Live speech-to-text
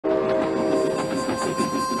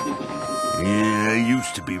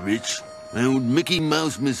used to be rich. I owned Mickey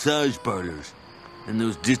Mouse massage parlors. And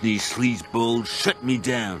those Disney sleazeballs shut me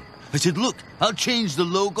down. I said, look, I'll change the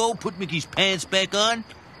logo, put Mickey's pants back on.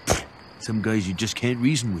 Some guys you just can't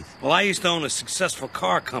reason with. Well, I used to own a successful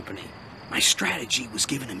car company. My strategy was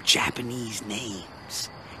giving them Japanese names.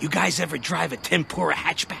 You guys ever drive a tempura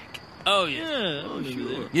hatchback? Oh, yeah. Oh,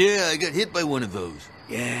 sure. Yeah, I got hit by one of those.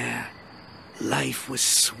 Yeah, life was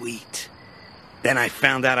sweet. Then I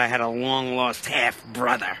found out I had a long-lost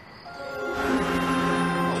half-brother.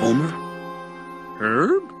 Homer?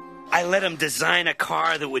 Herb? I let him design a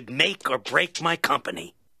car that would make or break my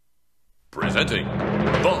company. Presenting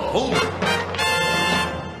the Homer.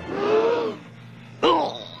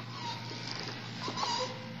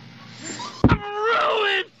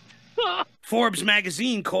 Forbes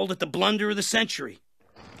magazine called it the blunder of the century.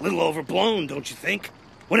 A little overblown, don't you think?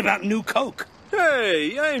 What about New Coke?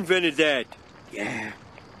 Hey, I invented that. Yeah,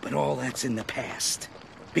 but all that's in the past.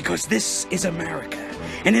 Because this is America.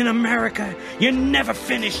 And in America, you're never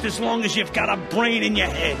finished as long as you've got a brain in your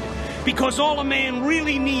head. Because all a man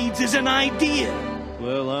really needs is an idea.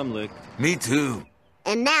 Well, I'm licked. Me too.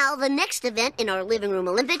 And now, the next event in our Living Room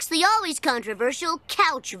Olympics, the always controversial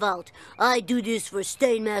Couch Vault. I do this for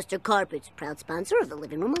Stainmaster Carpets, proud sponsor of the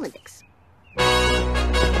Living Room Olympics.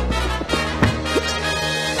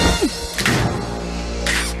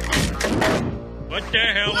 What the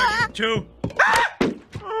hell are you two?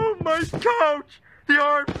 Oh, my couch! The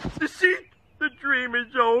arms, the seat, the dream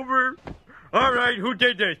is over. All right, who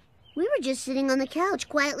did this? We were just sitting on the couch,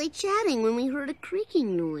 quietly chatting, when we heard a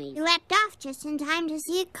creaking noise. You leapt off just in time to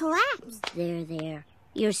see it collapse. There.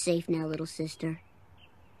 You're safe now, little sister.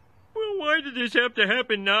 Well, why did this have to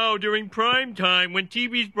happen now during prime time when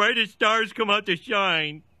TV's brightest stars come out to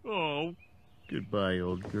shine? Oh. Goodbye,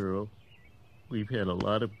 old girl. We've had a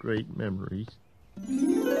lot of great memories.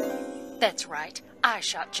 That's right. I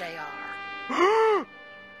shot JR.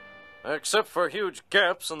 Except for huge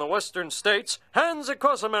gaps in the western states, Hands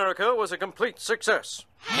Across America was a complete success.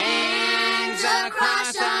 Hands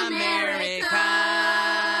across America.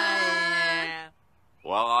 Yeah.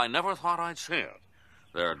 Well, I never thought I'd see it.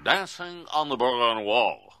 They're dancing on the Berlin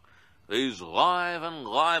Wall. These live and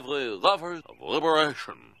lively lovers of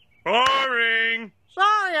liberation. Boring!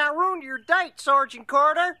 Sorry I ruined your date, Sergeant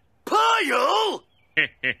Carter. Pyle!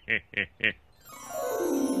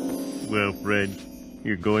 Well, friends,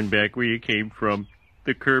 you're going back where you came from.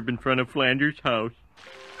 The curb in front of Flanders' house.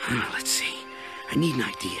 Let's see. I need an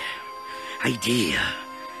idea.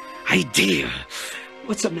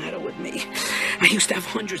 What's the matter with me? I used to have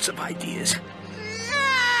hundreds of ideas.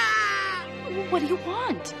 What do you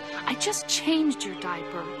want? I just changed your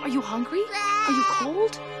diaper. Are you hungry? Are you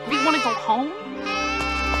cold? Do you want to go home?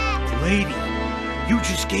 Lady, you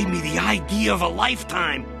just gave me the idea of a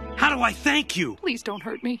lifetime. How do I thank you? Please don't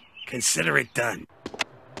hurt me. Consider it done.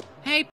 Hey,